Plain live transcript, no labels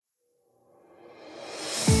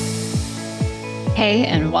Hey,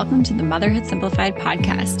 and welcome to the Motherhood Simplified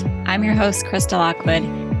podcast. I'm your host, Krista Lockwood.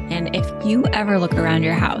 And if you ever look around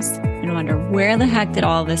your house and wonder where the heck did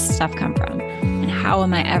all this stuff come from and how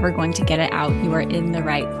am I ever going to get it out, you are in the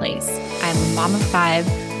right place. I'm a mom of 5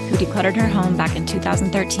 who decluttered her home back in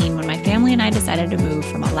 2013 when my family and I decided to move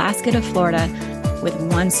from Alaska to Florida with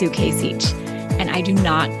 1 suitcase each. And I do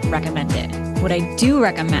not recommend it. What I do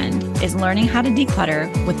recommend is learning how to declutter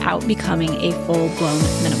without becoming a full-blown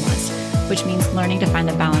minimalist, which means learning to find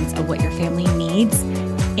the balance of what your family needs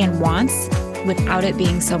and wants without it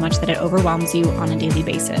being so much that it overwhelms you on a daily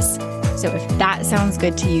basis. So if that sounds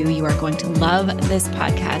good to you, you are going to love this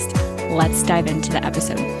podcast. Let's dive into the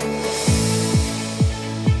episode.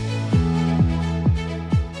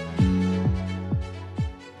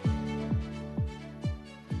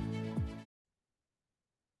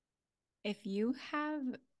 If you have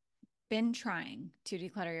been trying to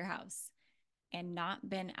declutter your house and not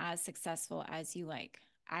been as successful as you like,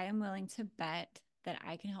 I am willing to bet that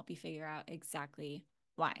I can help you figure out exactly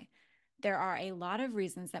why. There are a lot of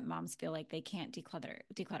reasons that moms feel like they can't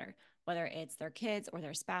declutter, whether it's their kids or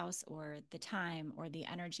their spouse or the time or the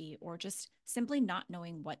energy or just simply not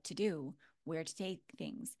knowing what to do, where to take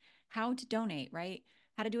things, how to donate, right?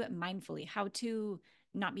 How to do it mindfully, how to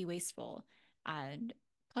not be wasteful. And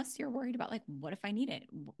plus you're worried about like, what if I need it?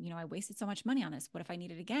 I wasted so much money on this. What if I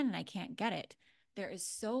need it again and I can't get it? There is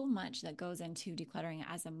so much that goes into decluttering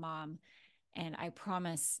as a mom. And I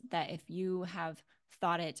promise that if you have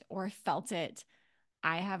thought it or felt it,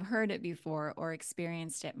 I have heard it before or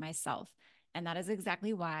experienced it myself. And that is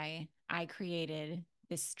exactly why I created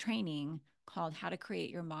this training called How to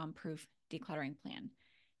Create Your Mom-Proof Decluttering Plan.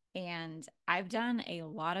 And I've done a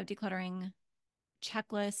lot of decluttering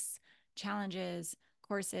checklists, challenges,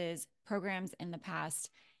 courses, programs in the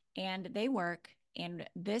past, and they work. And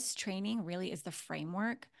this training really is the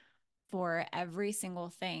framework for every single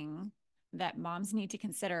thing that moms need to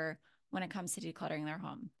consider when it comes to decluttering their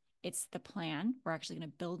home. It's the plan. We're actually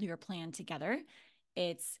going to build your plan together.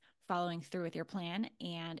 It's following through with your plan,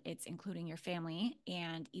 and it's including your family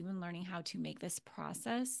and even learning how to make this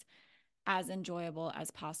process as enjoyable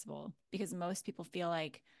as possible, because most people feel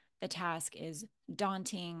like the task is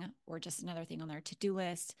daunting or just another thing on their to-do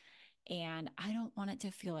list. And I don't want it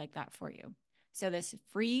to feel like that for you. So this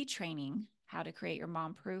free training, How to Create Your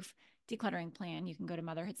Mom-Proof Decluttering Plan, you can go to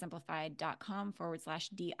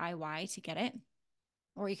motherhoodsimplified.com/DIY to get it.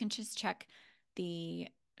 Or you can just check the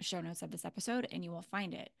show notes of this episode and you will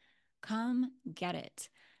find it. Come get it.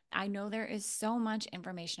 I know there is so much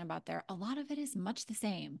information about there. A lot of it is much the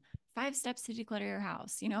same. 5 steps to declutter your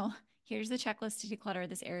house. Here's the checklist to declutter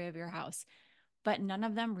this area of your house. But none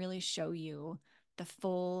of them really show you the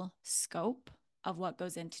full scope of what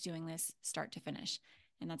goes into doing this start to finish.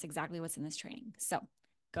 And that's exactly what's in this training. So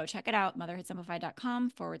go check it out,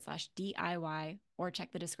 motherhoodsimplified.com/DIY, or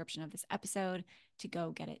check the description of this episode to go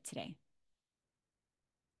get it today.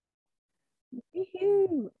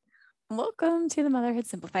 Woo-hoo. Welcome to the Motherhood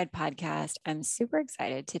Simplified podcast. I'm super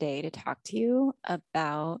excited today to talk to you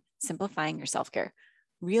about simplifying your self-care,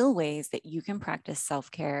 real ways that you can practice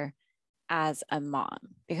self-care as a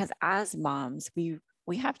mom, because as moms, we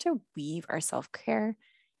have to weave our self-care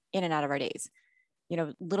in and out of our days.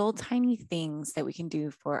 Little tiny things that we can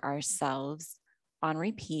do for ourselves on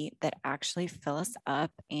repeat that actually fill us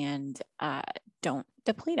up and don't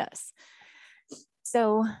deplete us.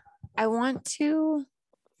 So I want to,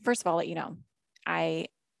 first of all, let you know, I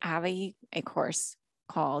have a course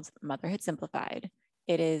called Motherhood Simplified.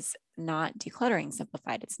 It is not decluttering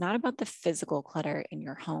simplified. It's not about the physical clutter in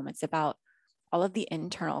your home. It's about all of the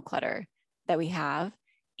internal clutter that we have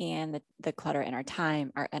and the clutter in our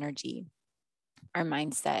time, our energy, our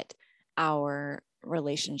mindset, our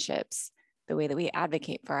relationships, the way that we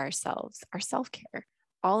advocate for ourselves, our self-care,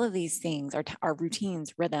 all of these things, our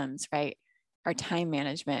routines, rhythms, right? Our time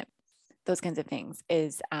management, those kinds of things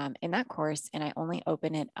is in that course. And I only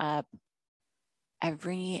open it up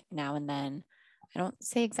every now and then. I don't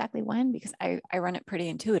say exactly when, because I run it pretty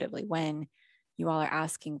intuitively. When you all are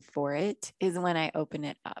asking for it is when I open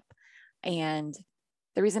it up. And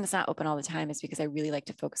the reason it's not open all the time is because I really like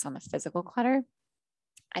to focus on the physical clutter.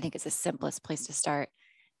 I think it's the simplest place to start.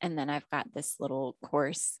 And then I've got this little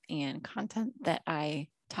course and content that I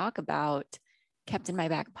talk about kept in my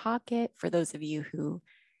back pocket for those of you who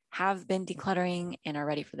have been decluttering and are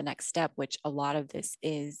ready for the next step, which a lot of this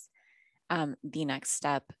is the next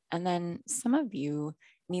step. And then some of you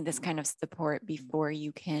need this kind of support before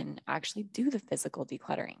you can actually do the physical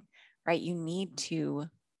decluttering, right? You need to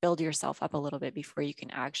build yourself up a little bit before you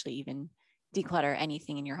can actually even declutter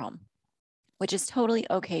anything in your home, which is totally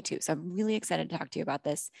okay too. So I'm really excited to talk to you about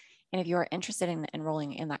this And if you are interested in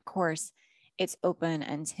enrolling in that course, it's open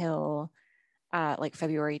until like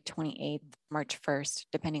February 28th, March 1st,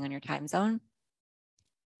 depending on your time zone.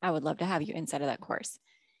 I would love to have you inside of that course.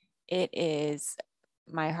 It is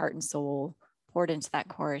my heart and soul poured into that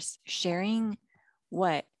course, sharing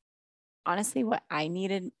what I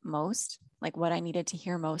needed most, like what I needed to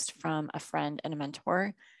hear most from a friend and a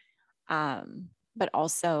mentor, but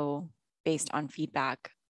also based on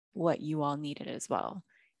feedback, what you all needed as well.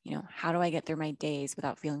 How do I get through my days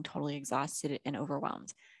without feeling totally exhausted and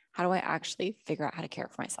overwhelmed? How do I actually figure out how to care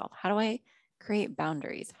for myself? How do I create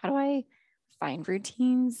boundaries? How do I find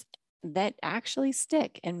routines that actually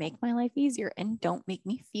stick and make my life easier and don't make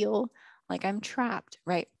me feel like I'm trapped,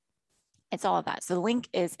 right? It's all of that. So the link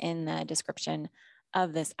is in the description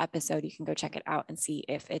of this episode. You can go check it out and see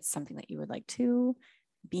if it's something that you would like to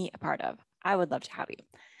be a part of. I would love to have you.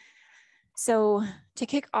 So to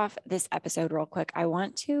kick off this episode real quick, I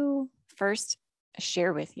want to first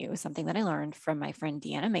share with you something that I learned from my friend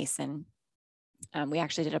Deanna Mason. We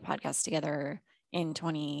actually did a podcast together in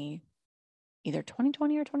either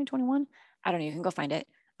 2020 or 2021. I don't know. You can go find it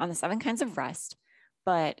on the 7 kinds of rest.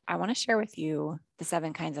 But I want to share with you the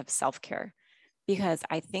 7 kinds of self-care, because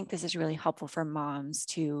I think this is really helpful for moms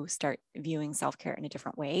to start viewing self-care in a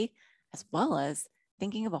different way, as well as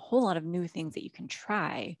thinking of a whole lot of new things that you can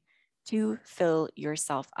try to fill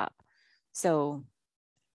yourself up. So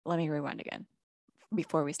let me rewind again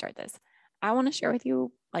before we start this. I want to share with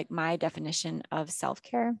you like my definition of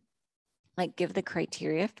self-care, like give the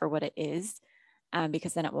criteria for what it is,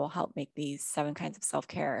 because then it will help make these 7 kinds of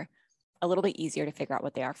self-care a little bit easier to figure out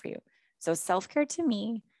what they are for you. So self-care to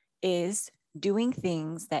me is doing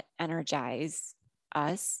things that energize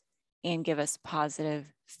us and give us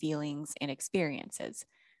positive feelings and experiences,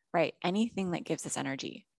 right? Anything that gives us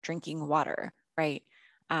energy, drinking water, right?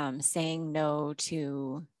 Saying no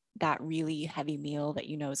to that really heavy meal that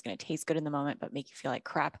you know is going to taste good in the moment, but make you feel like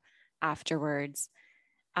crap afterwards.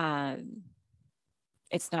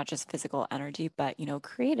 It's not just physical energy, but,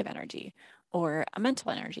 creative energy or a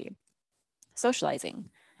mental energy, socializing,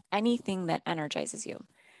 anything that energizes you.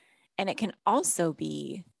 And it can also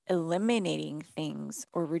be eliminating things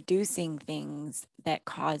or reducing things that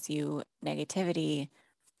cause you negativity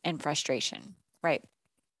and frustration, right?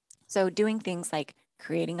 So doing things like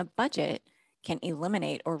creating a budget can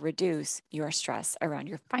eliminate or reduce your stress around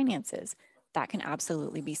your finances. That can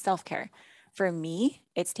absolutely be self-care. For me,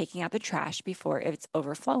 it's taking out the trash before it's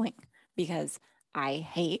overflowing, because I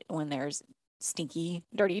hate when there's stinky,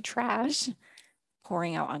 dirty trash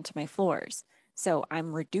pouring out onto my floors. So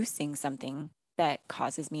I'm reducing something that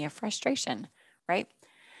causes me a frustration, right?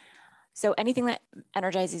 So anything that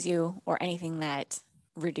energizes you or anything that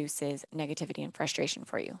reduces negativity and frustration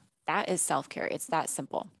for you, that is self-care. It's that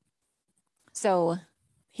simple. So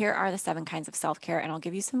here are the 7 kinds of self-care, and I'll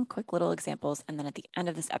give you some quick little examples. And then at the end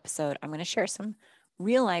of this episode, I'm going to share some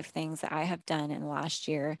real life things that I have done in the last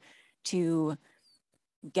year to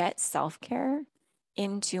get self-care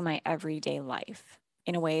into my everyday life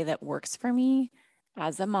in a way that works for me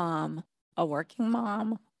as a mom, a working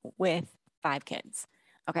mom with 5 kids.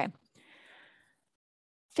 Okay.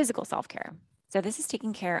 Physical self-care. So this is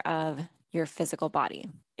taking care of your physical body.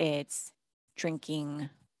 It's drinking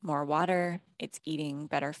more water, it's eating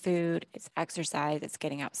better food, it's exercise, it's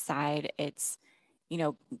getting outside, it's,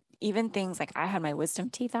 even things like I had my wisdom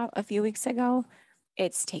teeth out a few weeks ago.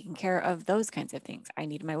 It's taking care of those kinds of things. I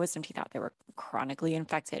needed my wisdom teeth out. They were chronically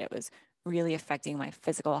infected. It was really affecting my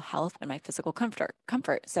physical health and my physical comfort.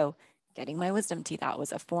 So getting my wisdom teeth out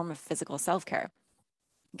was a form of physical self-care.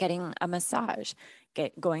 Getting a massage,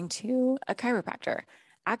 going to a chiropractor,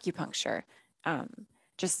 acupuncture,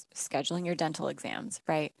 just scheduling your dental exams,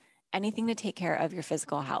 right? Anything to take care of your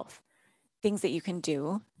physical health. Things that you can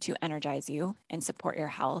do to energize you and support your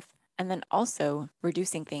health. And then also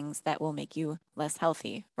reducing things that will make you less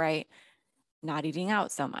healthy, right? Not eating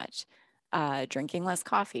out so much, drinking less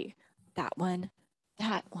coffee. That one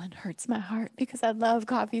hurts my heart because I love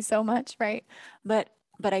coffee so much, right? But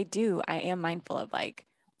I am mindful of like,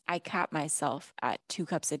 I cap myself at 2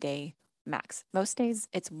 cups a day max. Most days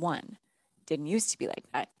it's 1. Didn't used to be like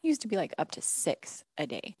that. Used to be like up to 6 a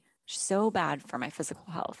day. So bad for my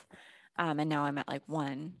physical health. And now I'm at like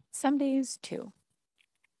 1, some days 2.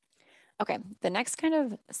 Okay, the next kind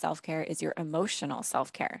of self-care is your emotional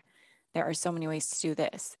self-care. There are so many ways to do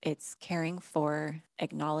this. It's caring for,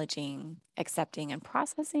 acknowledging, accepting, and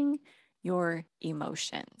processing your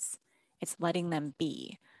emotions. It's letting them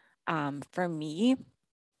be. For me,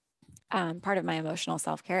 part of my emotional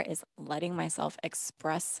self-care is letting myself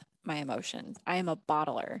express my emotions. I am a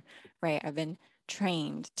bottler, right? I've been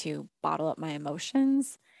trained to bottle up my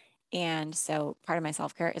emotions And so part of my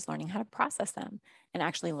self-care is learning how to process them and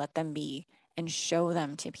actually let them be and show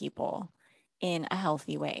them to people in a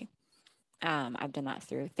healthy way. I've done that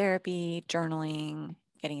through therapy, journaling,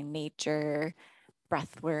 getting in nature,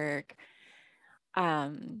 breath work.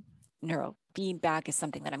 Neurofeedback is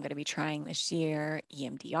something that I'm going to be trying this year,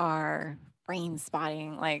 EMDR, brain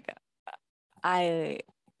spotting. Like,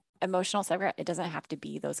 emotional self-care, it doesn't have to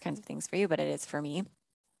be those kinds of things for you, but it is for me.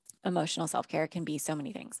 Emotional self-care can be so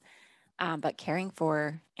many things. But caring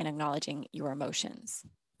for and acknowledging your emotions,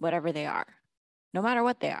 whatever they are, no matter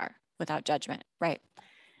what they are, without judgment, right?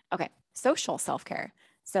 Okay, social self-care.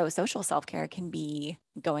 So social self-care can be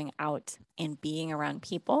going out and being around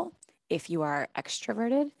people if you are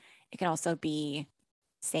extroverted. It can also be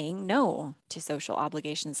saying no to social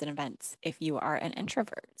obligations and events if you are an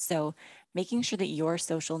introvert. So making sure that your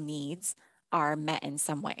social needs are met in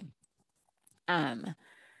some way.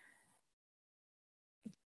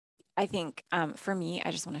 I think for me,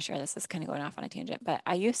 I just want to share this. This is kind of going off on a tangent, but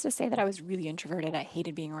I used to say that I was really introverted. I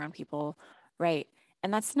hated being around people, right?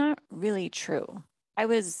 And that's not really true. I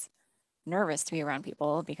was nervous to be around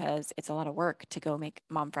people because it's a lot of work to go make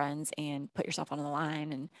mom friends and put yourself on the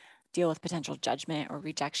line and deal with potential judgment or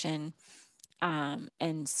rejection.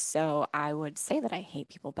 And so I would say that I hate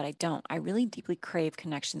people, but I don't. I really deeply crave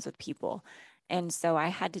connections with people. And so I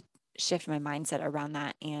had to shift my mindset around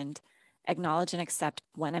that and acknowledge and accept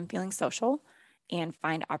when I'm feeling social and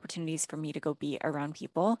find opportunities for me to go be around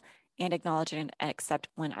people and acknowledge and accept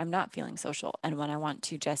when I'm not feeling social and when I want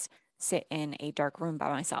to just sit in a dark room by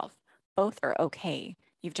myself. Both are okay.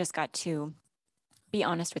 You've just got to be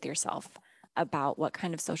honest with yourself about what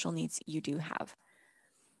kind of social needs you do have.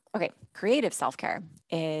 Okay, creative self care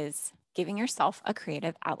is giving yourself a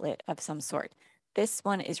creative outlet of some sort. This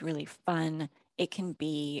one is really fun. It can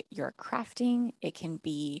be your crafting, it can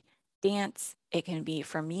be dance, it can be,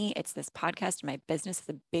 for me, it's this podcast. My business is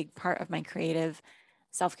a big part of my creative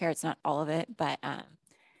self care. It's not all of it, but it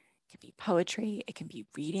can be poetry, it can be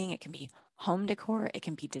reading, it can be home decor, it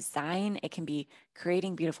can be design, it can be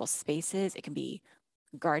creating beautiful spaces, it can be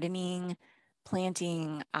gardening,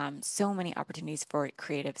 planting, so many opportunities for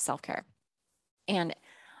creative self care. And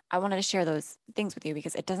I wanted to share those things with you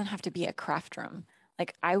because it doesn't have to be a craft room.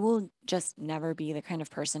 Like, I will just never be the kind of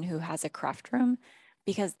person who has a craft room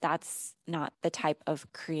because that's not the type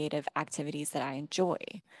of creative activities that I enjoy.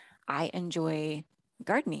 I enjoy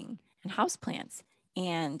gardening and houseplants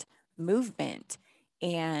and movement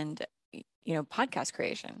and, podcast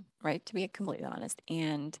creation, right? To be completely honest,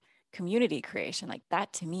 and community creation. Like,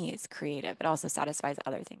 that to me is creative. It also satisfies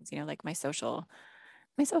other things, like my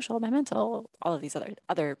mental, all of these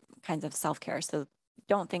other kinds of self-care. So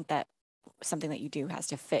don't think that something that you do has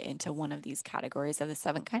to fit into one of these categories of the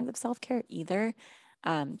 7 kinds of self-care either.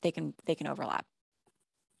 They can overlap.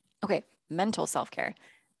 Okay, mental self-care.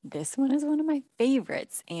 This one is one of my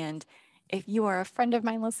favorites. And if you are a friend of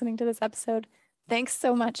mine listening to this episode, thanks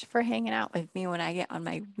so much for hanging out with me when I get on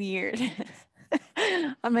my weird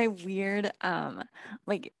on my weird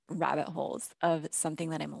like rabbit holes of something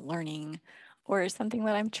that I'm learning or something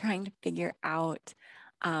that I'm trying to figure out.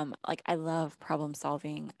 Like, I love problem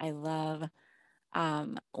solving. I love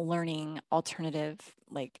learning alternative,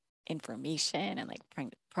 like, information and, like,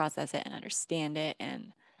 trying to process it and understand it.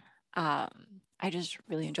 And um, I just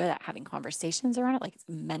really enjoy that, having conversations around it. Like, it's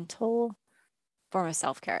a mental form of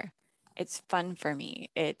self care. It's fun for me.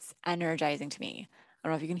 It's energizing to me. I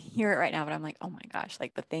don't know if you can hear it right now, but I'm like, oh my gosh,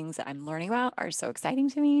 like, the things that I'm learning about are so exciting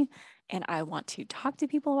to me. And I want to talk to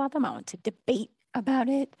people about them. I want to debate about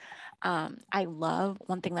it.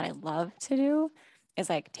 One thing that I love to do is,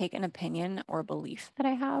 like, take an opinion or belief that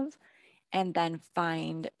I have and then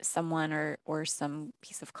find someone or some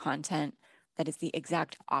piece of content that is the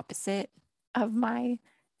exact opposite of my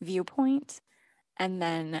viewpoint, and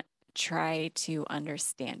then try to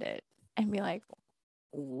understand it and be like,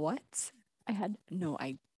 what? I had no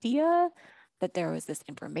idea that there was this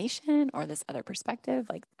information or this other perspective.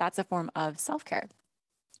 Like, that's a form of self-care,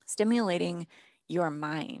 stimulating your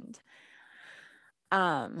mind.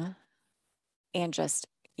 And just,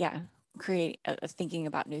 yeah, create thinking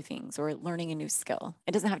about new things or learning a new skill.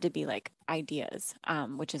 It doesn't have to be like ideas,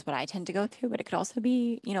 which is what I tend to go through, but it could also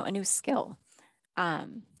be, a new skill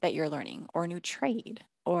that you're learning, or a new trade,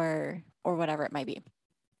 or whatever it might be.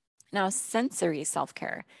 Now, sensory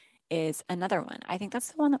self-care is another one. I think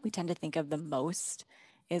that's the one that we tend to think of the most,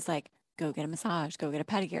 is like, go get a massage, go get a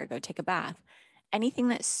pedicure, go take a bath. Anything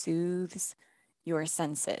that soothes your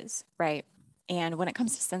senses, right? And when it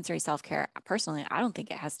comes to sensory self-care, personally, I don't think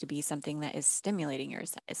it has to be something that is stimulating your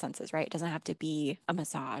senses, right? It doesn't have to be a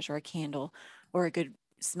massage or a candle or a good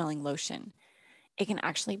smelling lotion. It can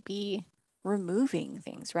actually be removing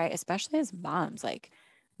things, right? Especially as moms, like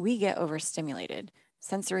we get overstimulated.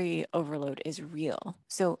 Sensory overload is real.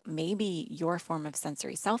 So maybe your form of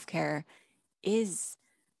sensory self care is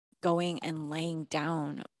going and laying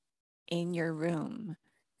down in your room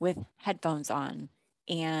with headphones on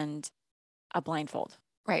and a blindfold,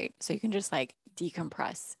 right? So you can just like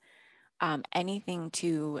decompress. Anything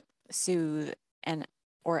to soothe and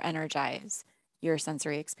or energize your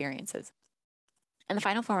sensory experiences. And the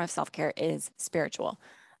final form of self care is spiritual.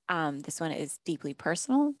 This one is deeply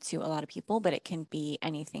personal to a lot of people, but it can be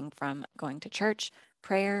anything from going to church,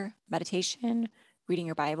 prayer, meditation, reading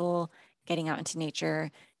your Bible, getting out into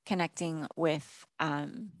nature, connecting with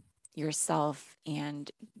yourself,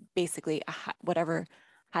 and basically whatever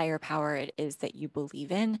higher power it is that you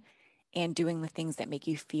believe in, and doing the things that make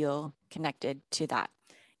you feel connected to that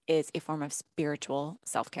is a form of spiritual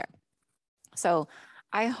self care. So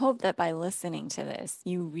I hope that by listening to this,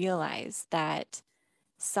 you realize that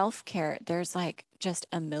self care, there's like just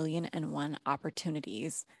a million and one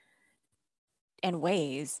opportunities and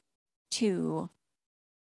ways to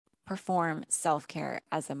perform self care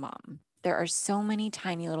as a mom. There are so many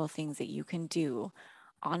tiny little things that you can do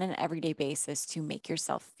on an everyday basis to make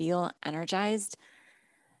yourself feel energized,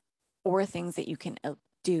 or things that you can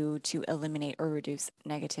do to eliminate or reduce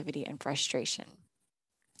negativity and frustration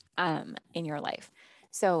in your life.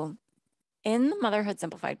 So, in the Motherhood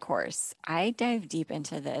Simplified course, I dive deep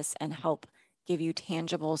into this and help give you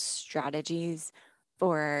tangible strategies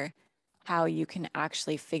for how you can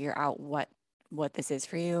actually figure out what this is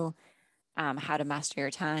for you, how to master your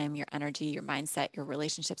time, your energy, your mindset, your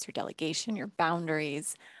relationships, your delegation, your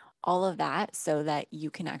boundaries, all of that, so that you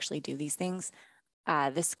can actually do these things.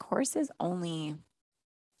 This course is only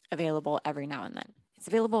available every now and then. It's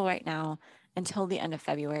available right now until the end of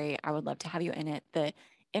February. I would love to have you in it. The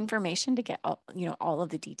information to get all of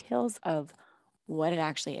the details of what it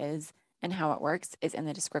actually is and how it works is in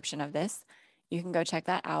the description of this. You can go check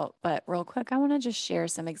that out. But real quick, I want to just share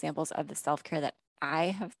some examples of the self-care that I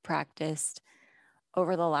have practiced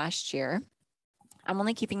over the last year. I'm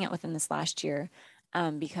only keeping it within this last year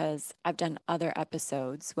because I've done other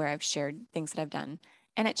episodes where I've shared things that I've done,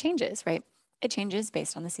 and it changes, right? It changes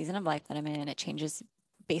based on the season of life that I'm in. It changes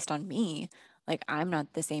based on me. Like, I'm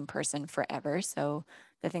not the same person forever. So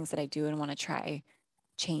the things that I do and want to try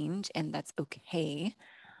change, and that's okay.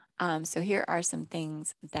 So here are some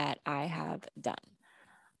things that I have done.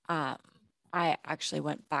 Um, I actually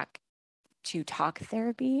went back to talk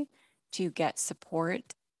therapy to get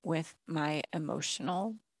support with my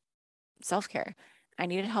emotional self care. I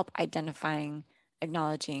needed help identifying,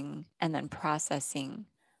 acknowledging, and then processing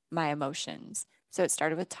my emotions. So it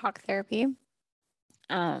started with talk therapy.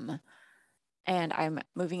 Um, and I'm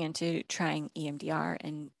moving into trying EMDR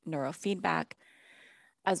and neurofeedback,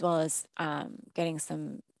 as well as getting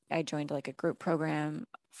some. I joined like a group program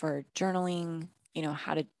for journaling,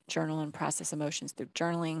 how to journal and process emotions through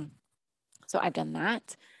journaling. So I've done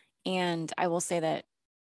that. And I will say that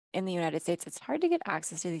in the United States, it's hard to get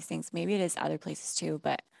access to these things. Maybe it is other places too,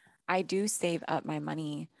 but I do save up my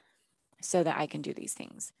money so that I can do these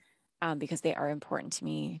things because they are important to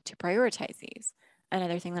me to prioritize these.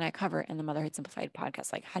 Another thing that I cover in the Motherhood Simplified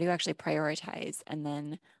podcast, like how do you actually prioritize and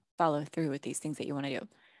then follow through with these things that you want to do?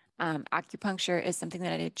 Acupuncture is something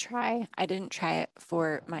that I did try. I didn't try it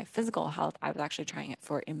for my physical health. I was actually trying it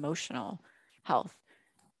for emotional health.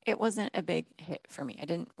 It wasn't a big hit for me. I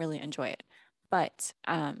didn't really enjoy it, but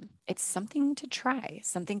it's something to try,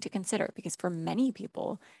 something to consider, because for many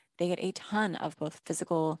people, they get a ton of both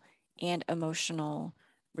physical and emotional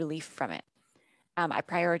relief from it. I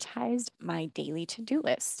prioritized my daily to-do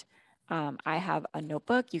list. I have a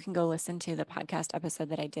notebook. You can go listen to the podcast episode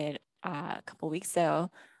that I did a couple weeks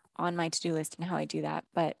ago on my to-do list and how I do that.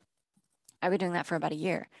 But I've been doing that for about a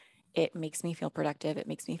year. It makes me feel productive. It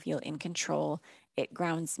makes me feel in control. It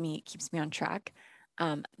grounds me, it keeps me on track.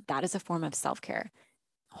 That is a form of self care.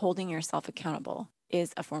 Holding yourself accountable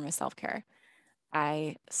is a form of self care.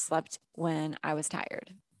 I slept when I was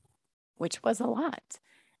tired, which was a lot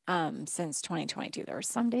since 2022. There were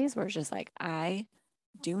some days where it's just like, I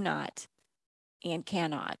do not and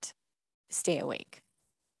cannot stay awake.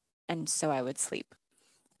 And so I would sleep.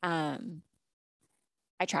 Um,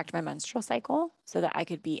 I tracked my menstrual cycle so that I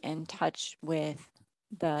could be in touch with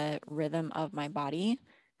the rhythm of my body,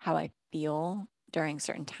 how I feel during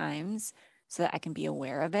certain times, so that I can be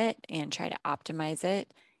aware of it and try to optimize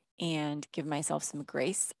it and give myself some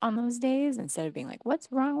grace on those days instead of being like, what's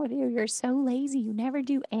wrong with you? You're so lazy. You never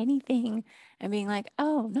do anything. And being like,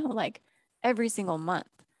 oh, no, like every single month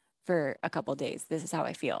for a couple days, this is how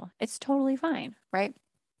I feel. It's totally fine, right?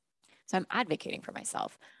 So I'm advocating for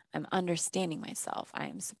myself. I'm understanding myself. I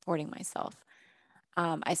am supporting myself.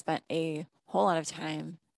 I spent a whole lot of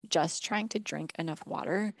time just trying to drink enough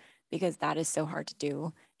water because that is so hard to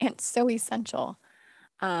do and so essential.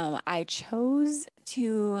 I chose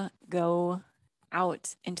to go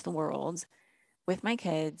out into the world with my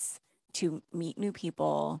kids to meet new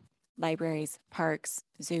people, libraries, parks,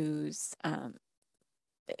 zoos,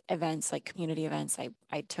 events like community events.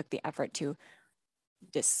 I took the effort to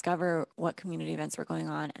discover what community events were going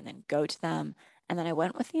on and then go to them. And then I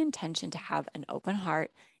went with the intention to have an open heart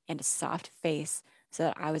and a soft face so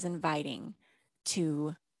that I was inviting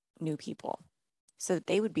to new people so that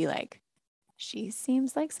they would be like, she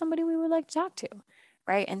seems like somebody we would like to talk to,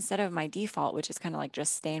 right? Instead of my default, which is kind of like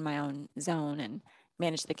just stay in my own zone and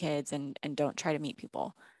manage the kids and don't try to meet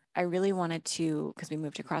people. I really wanted to, because we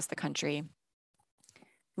moved across the country,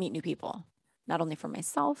 meet new people, not only for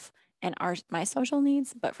myself and my social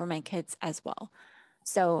needs, but for my kids as well.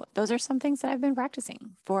 So those are some things that I've been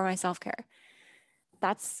practicing for my self-care.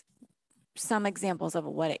 That's some examples of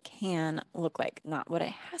what it can look like, not what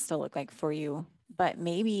it has to look like for you, but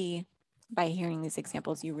maybe by hearing these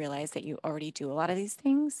examples, you realize that you already do a lot of these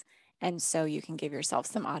things. And so you can give yourself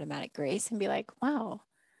some automatic grace and be like, wow,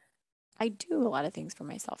 I do a lot of things for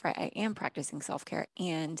myself, right? I am practicing self-care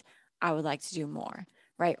and I would like to do more,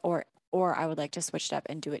 right? Or I would like to switch it up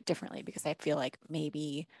and do it differently because I feel like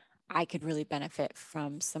maybe I could really benefit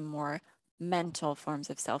from some more mental forms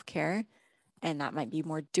of self-care. And that might be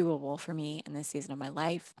more doable for me in this season of my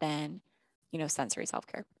life than, sensory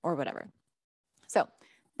self-care or whatever. So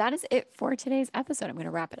that is it for today's episode. I'm going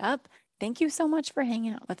to wrap it up. Thank you so much for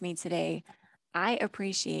hanging out with me today. I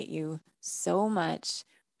appreciate you so much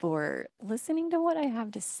for listening to what I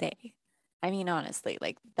have to say. I mean, honestly,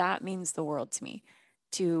 like that means the world to me.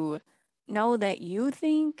 To know that you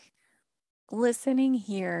think listening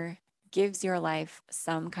here gives your life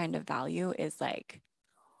some kind of value is like,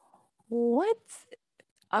 what?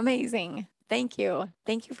 Amazing. Thank you.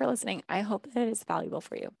 Thank you for listening. I hope that it is valuable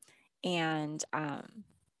for you. And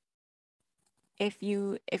if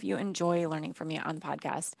you enjoy learning from me on the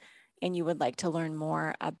podcast and you would like to learn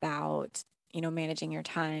more about, managing your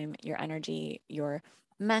time, your energy, your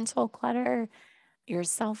mental clutter, your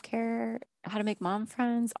self-care, how to make mom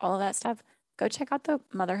friends, all of that stuff, go check out the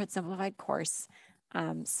Motherhood Simplified course.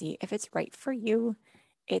 See if it's right for you.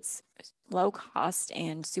 It's low cost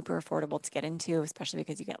and super affordable to get into, especially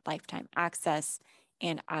because you get lifetime access.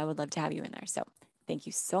 And I would love to have you in there. So thank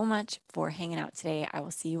you so much for hanging out today. I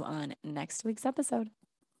will see you on next week's episode.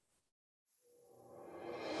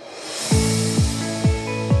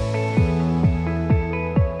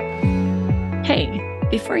 Hey,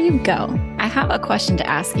 before you go, I have a question to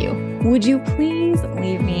ask you. Would you please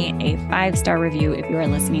leave me a 5-star review if you are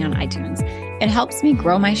listening on iTunes? It helps me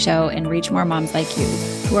grow my show and reach more moms like you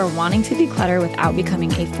who are wanting to declutter without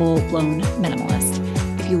becoming a full-blown minimalist.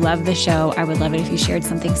 If you love the show, I would love it if you shared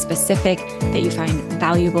something specific that you find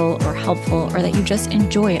valuable or helpful or that you just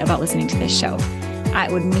enjoy about listening to this show.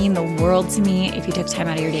 It would mean the world to me if you took time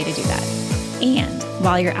out of your day to do that. And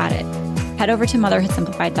while you're at it, head over to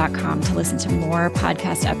motherhoodsimplified.com to listen to more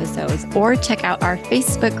podcast episodes or check out our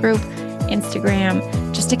Facebook group, Instagram,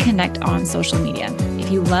 just to connect on social media.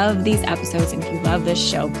 If you love these episodes and if you love this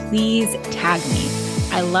show, please tag me.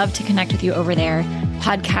 I love to connect with you over there.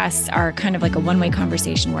 Podcasts are kind of like a one-way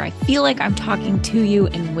conversation where I feel like I'm talking to you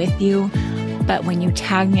and with you. But when you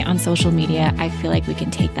tag me on social media, I feel like we can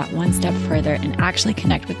take that one step further and actually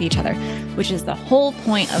connect with each other, which is the whole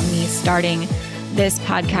point of me starting this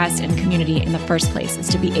podcast and community in the first place, is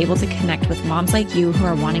to be able to connect with moms like you who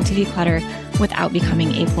are wanting to declutter without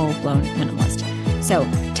becoming a full-blown minimalist. So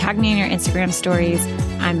tag me in your Instagram stories.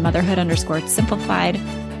 I'm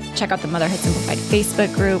motherhood_simplified. Check out the Motherhood Simplified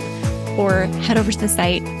Facebook group or head over to the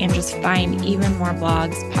site and just find even more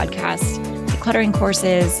blogs, podcasts, decluttering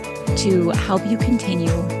courses to help you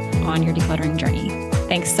continue on your decluttering journey.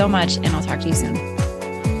 Thanks so much, and I'll talk to you soon.